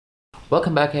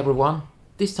Welcome back everyone.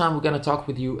 This time we're going to talk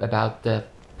with you about the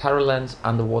Paralenz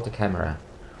underwater camera.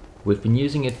 We've been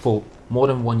using it for more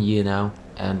than 1 year now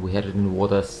and we had it in the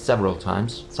water several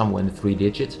times, somewhere in the 3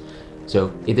 digits.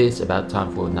 So it is about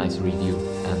time for a nice review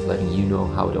and letting you know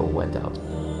how it all went out.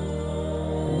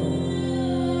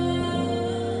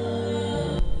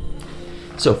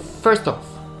 So first off,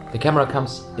 the camera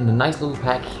comes in a nice little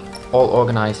pack, all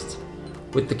organized,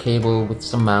 with the cable, with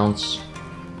some mounts,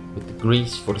 with the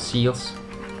grease for the seals,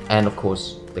 and of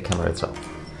course the camera itself.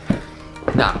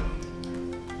 Now,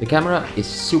 the camera is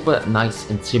super nice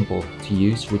and simple to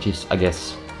use, which is, I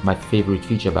guess, my favorite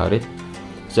feature about it.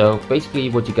 So basically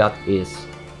what you got is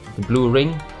the blue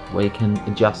ring, where you can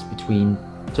adjust between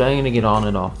turning it on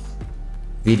and off,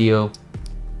 video,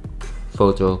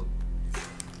 photo,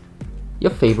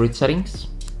 your favorite settings,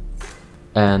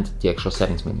 and the actual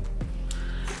settings menu.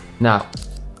 Now,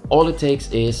 all it takes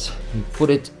is you put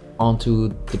it onto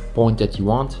the point that you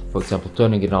want, for example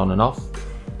turning it on and off,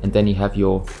 and then you have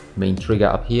your main trigger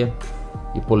up here.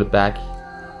 You pull it back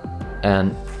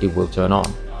and it will turn on,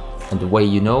 and the way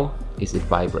you know is it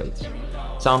vibrates.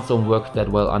 Sounds don't work that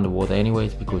well underwater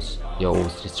anyways because they're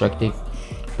always distractive,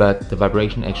 but the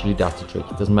vibration actually does the trick.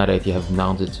 It doesn't matter if you have it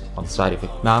mounted on the side of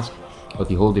a mask or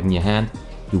if you hold it in your hand,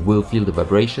 you will feel the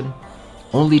vibration.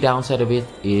 Only downside of it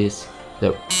is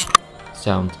the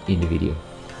sound in the video.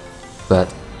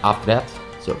 But after that,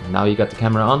 so now you got the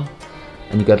camera on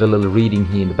and you got a little reading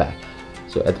here in the back.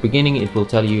 So at the beginning it will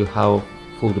tell you how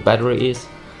full the battery is.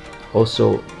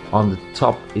 Also on the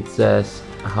top it says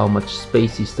how much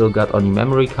space you still got on your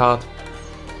memory card,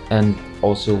 and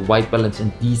also white balance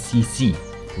and DCC,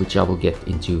 which I will get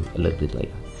into a little bit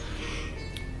later.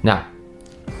 Now,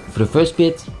 for the first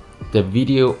bit, the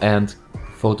video and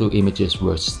photo images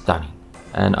were stunning,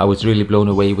 and I was really blown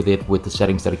away with it, with the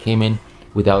settings that it came in.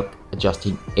 Without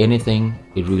adjusting anything,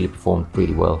 it really performed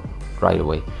pretty well right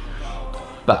away.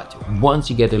 But once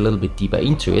you get a little bit deeper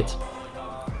into it,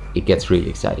 it gets really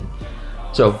exciting.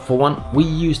 So for one, we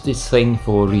use this thing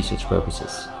for research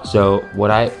purposes. So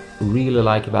what I really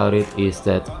like about it is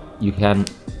that you can,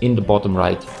 in the bottom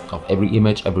right of every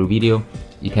image, every video,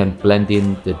 you can blend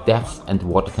in the depth and the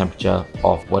water temperature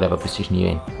of whatever position you're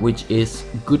in, which is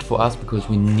good for us because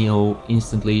we know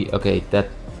instantly, okay, that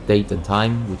date and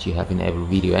time, which you have in every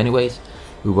video anyways,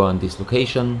 we were on this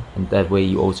location, and that way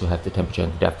you also have the temperature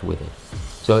and the depth with it.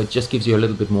 So it just gives you a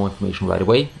little bit more information right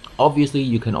away. Obviously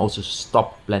you can also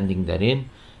stop blending that in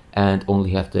and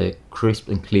only have the crisp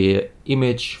and clear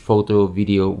image, photo,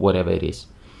 video, whatever it is.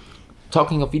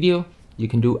 Talking of video, you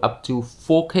can do up to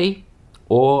 4K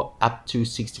or up to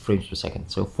 60 frames per second.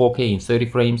 So 4K in 30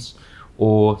 frames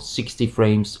or 60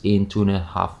 frames in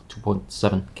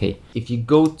 2.7K. If you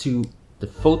go to the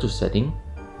photo setting,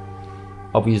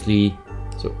 obviously,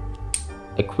 so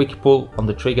a quick pull on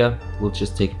the trigger will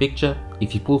just take a picture.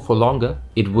 If you pull for longer,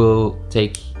 it will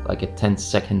take like a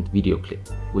 10-second video clip,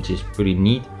 which is pretty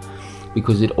neat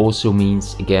because it also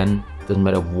means, again, doesn't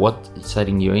matter what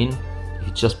setting you're in, if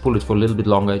you just pull it for a little bit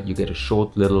longer, you get a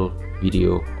short little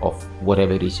video of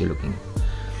whatever it is you're looking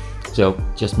at. So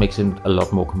just makes it a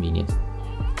lot more convenient.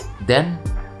 Then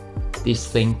this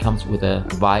thing comes with a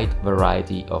wide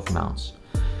variety of mounts.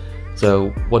 So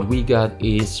what we got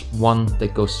is one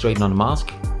that goes straight on the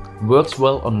mask, works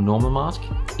well on a normal mask.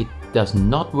 It does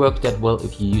not work that well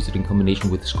if you use it in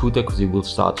combination with a scooter because it will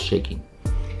start shaking.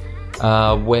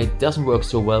 Where it doesn't work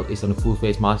so well is on a full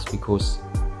face mask because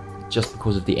just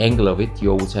because of the angle of it,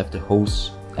 you always have the hose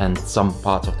and some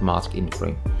parts of the mask in the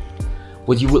frame.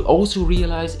 What you will also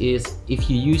realize is if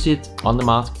you use it on the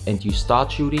mask and you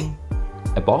start shooting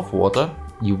above water,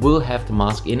 you will have the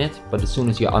mask in it, but as soon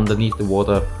as you're underneath the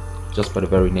water, just by the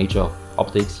very nature of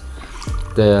optics,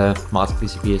 the mask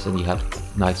disappears and you have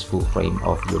a nice full frame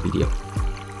of your video.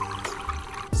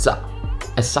 So,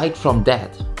 aside from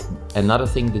that, another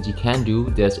thing that you can do,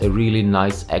 there's a really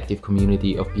nice active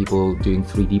community of people doing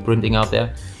 3D printing out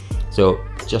there. So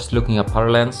just looking at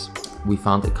Paralenz, we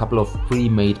found a couple of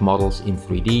pre-made models in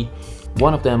 3D.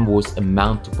 One of them was a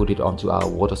mount to put it onto our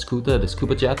water scooter, the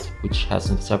Scuba Jet, which has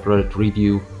a separate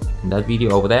review in that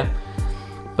video over there.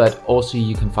 But also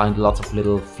you can find lots of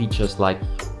little features like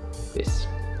this.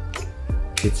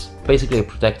 It's basically a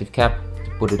protective cap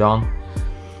to put it on.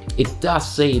 It does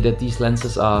say that these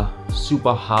lenses are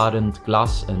super hardened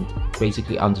glass and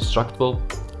basically indestructible.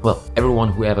 Well,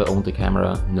 everyone who ever owned a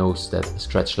camera knows that a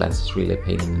stretch lens is really a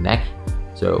pain in the neck.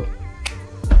 So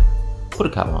put a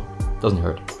cover on, doesn't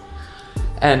hurt.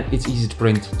 And it's easy to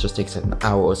print, just takes an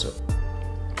hour or so.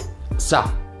 So,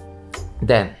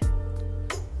 then,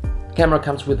 camera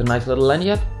comes with a nice little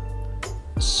lanyard.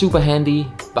 Super handy,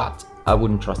 but I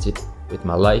wouldn't trust it with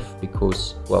my life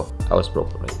because, well, I was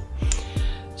broke already.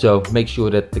 So make sure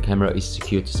that the camera is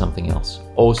secured to something else.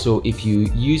 Also, if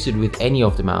you use it with any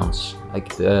of the mounts,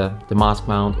 like the mask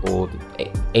mount or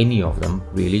any of them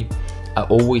really, I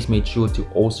always made sure to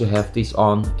also have this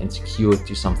on and secured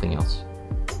to something else.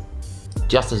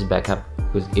 Just as a backup,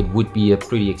 because it would be a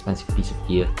pretty expensive piece of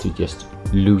gear to just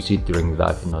lose it during the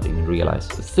dive and not even realize.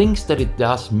 The things that it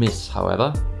does miss,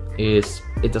 however, is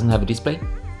it doesn't have a display.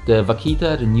 The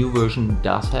Vaquita, the new version,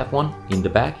 does have one in the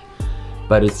back,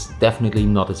 but it's definitely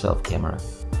not a selfie camera.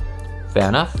 Fair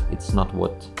enough, it's not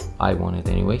what I wanted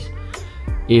anyways.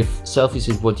 If selfies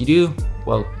is what you do,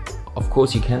 well, of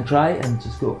course you can try and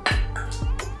just go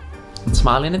and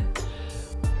smile in it,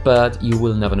 but you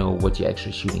will never know what you're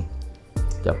actually shooting.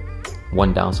 So,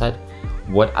 one downside.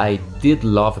 What I did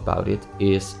love about it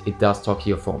is it does talk to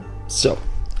your phone. So,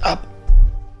 up.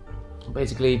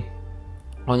 Basically,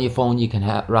 on your phone you can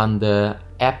run the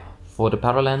app for the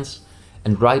Paralenz,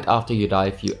 and right after you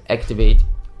dive you activate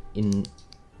in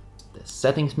the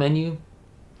settings menu,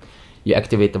 you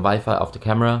activate the Wi-Fi of the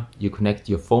camera, you connect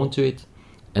your phone to it,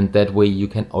 and that way you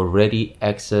can already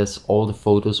access all the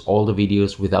photos, all the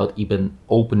videos without even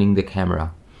opening the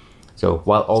camera. So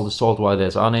while all the salt water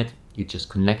is on it, you just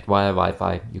connect via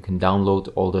Wi-Fi, you can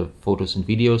download all the photos and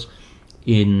videos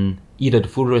in either the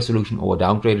full resolution or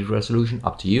downgraded resolution,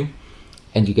 up to you,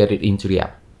 and you get it into the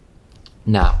app.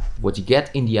 Now, what you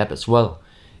get in the app as well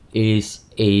is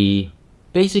a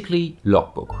basically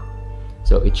logbook.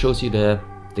 So it shows you the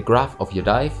graph of your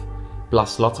dive,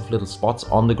 plus lots of little spots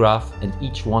on the graph, and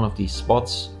each one of these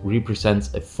spots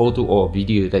represents a photo or a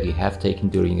video that you have taken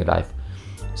during your dive.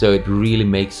 So it really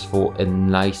makes for a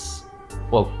nice,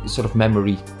 well, sort of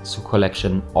memory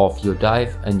collection of your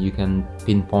dive, and you can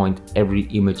pinpoint every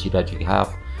image that you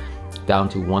have down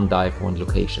to one dive, one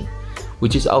location,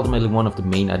 which is ultimately one of the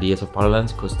main ideas of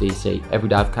Paralenz, because they say every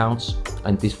dive counts,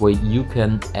 and this way you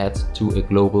can add to a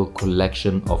global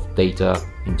collection of data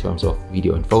in terms of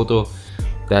video and photo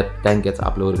that then gets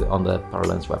uploaded on the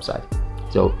Paralenz website.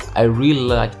 So I really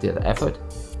like the effort,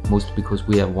 mostly because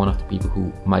we are one of the people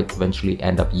who might eventually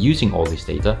end up using all this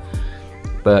data,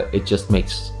 but it just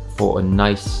makes for a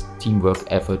nice teamwork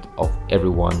effort of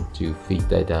everyone to feed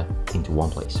data into one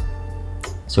place.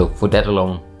 So for that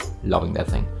alone, loving that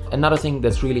thing. Another thing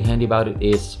that's really handy about it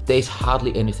is there's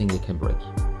hardly anything that can break.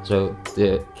 So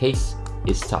the case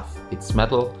is tough, it's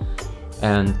metal,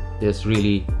 and there's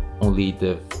really only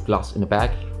the glass in the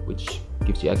back, which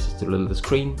gives you access to the little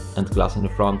screen, and the glass in the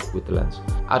front with the lens.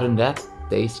 Other than that,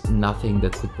 there's nothing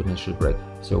that could potentially break.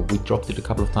 So we dropped it a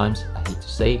couple of times, I hate to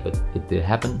say, but it did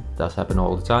happen, does happen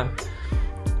all the time,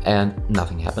 and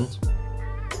nothing happened.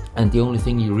 And the only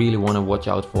thing you really want to watch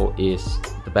out for is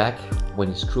the back. When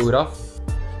you screw it off,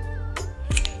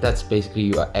 that's basically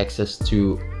your access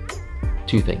to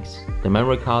two things: the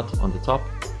memory card on the top,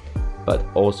 but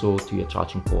also to your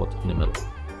charging port in the middle.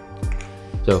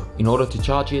 So in order to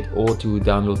charge it or to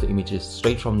download the images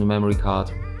straight from the memory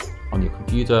card on your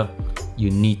computer,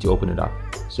 you need to open it up.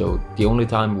 So the only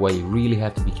time where you really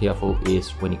have to be careful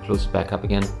is when you close it back up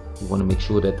again. You want to make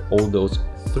sure that all those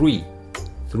three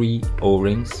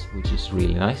O-rings, which is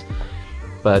really nice,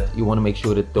 but you want to make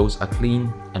sure that those are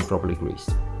clean and properly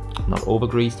greased. Not over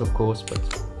greased, of course, but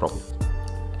properly.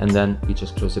 And then you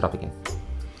just close it up again.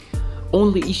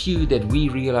 Only issue that we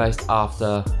realized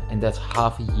after, and that's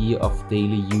half a year of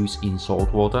daily use in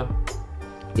salt water,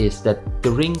 is that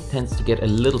the ring tends to get a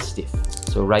little stiff.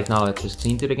 So right now I just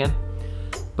cleaned it again,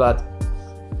 but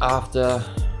after,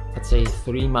 let's say,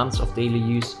 3 months of daily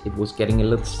use, it was getting a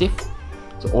little stiff.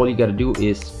 So all you gotta do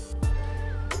is,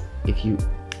 if you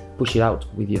push it out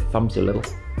with your thumbs a little,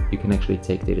 you can actually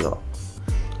take it off.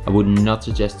 I would not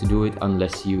suggest to do it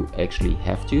unless you actually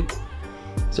have to.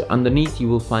 So underneath you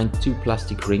will find two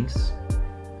plastic rings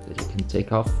that you can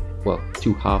take off. Well,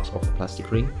 two halves of the plastic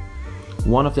ring.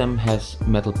 One of them has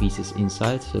metal pieces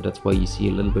inside, so that's why you see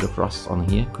a little bit of rust on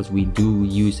here, because we do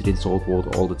use it in salt water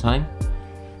all the time.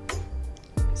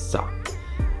 So,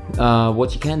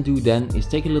 what you can do then is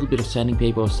take a little bit of sanding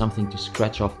paper or something to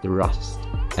scratch off the rust,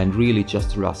 and really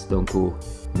just the rust, don't go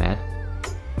mad.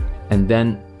 And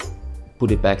then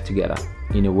put it back together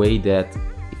in a way that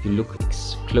if you look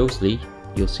closely,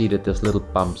 you'll see that there's little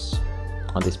bumps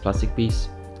on this plastic piece,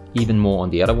 even more on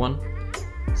the other one.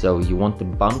 So you want the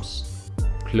bumps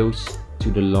close to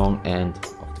the long end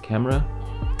of the camera,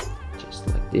 just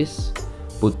like this.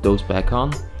 Put those back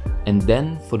on, and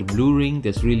then for the blue ring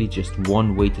there's really just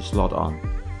one way to slot on.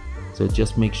 So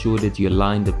just make sure that you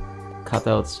align the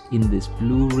cutouts in this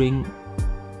blue ring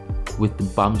with the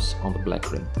bumps on the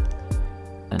black ring.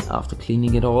 And after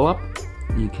cleaning it all up,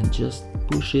 you can just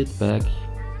push it back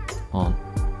on.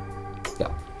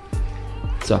 Yeah.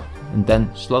 So, and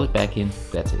then slot it back in,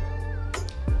 that's it.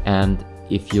 And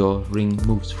if your ring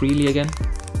moves freely again,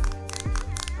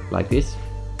 like this,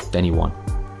 then you won.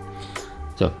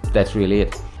 So that's really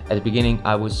it. At the beginning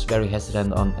I was very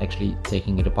hesitant on actually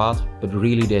taking it apart, but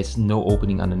really there's no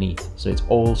opening underneath. So it's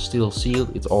all still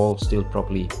sealed, it's all still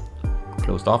properly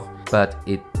closed off, but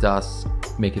it does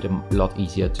make it a lot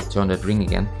easier to turn that ring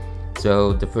again.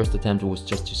 So the first attempt was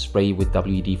just to spray with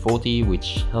WD-40,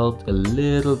 which helped a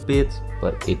little bit,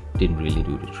 but it didn't really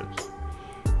do the trick.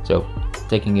 So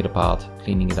taking it apart,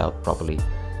 cleaning it out properly,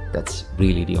 that's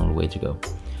really the only way to go.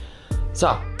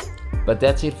 So, but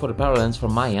that's it for the Paralenz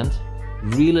from my end.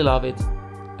 Really love it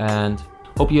and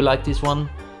hope you like this one.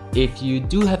 If you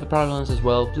do have a Paralenz as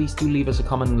well, please do leave us a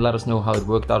comment and let us know how it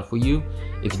worked out for you.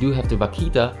 If you do have the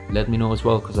Vaquita, let me know as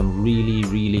well, because I'm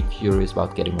really curious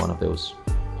about getting one of those.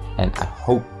 And I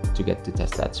hope to get to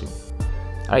test that soon.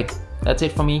 Alright, that's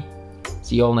it for me.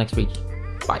 See you all next week.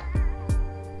 Bye.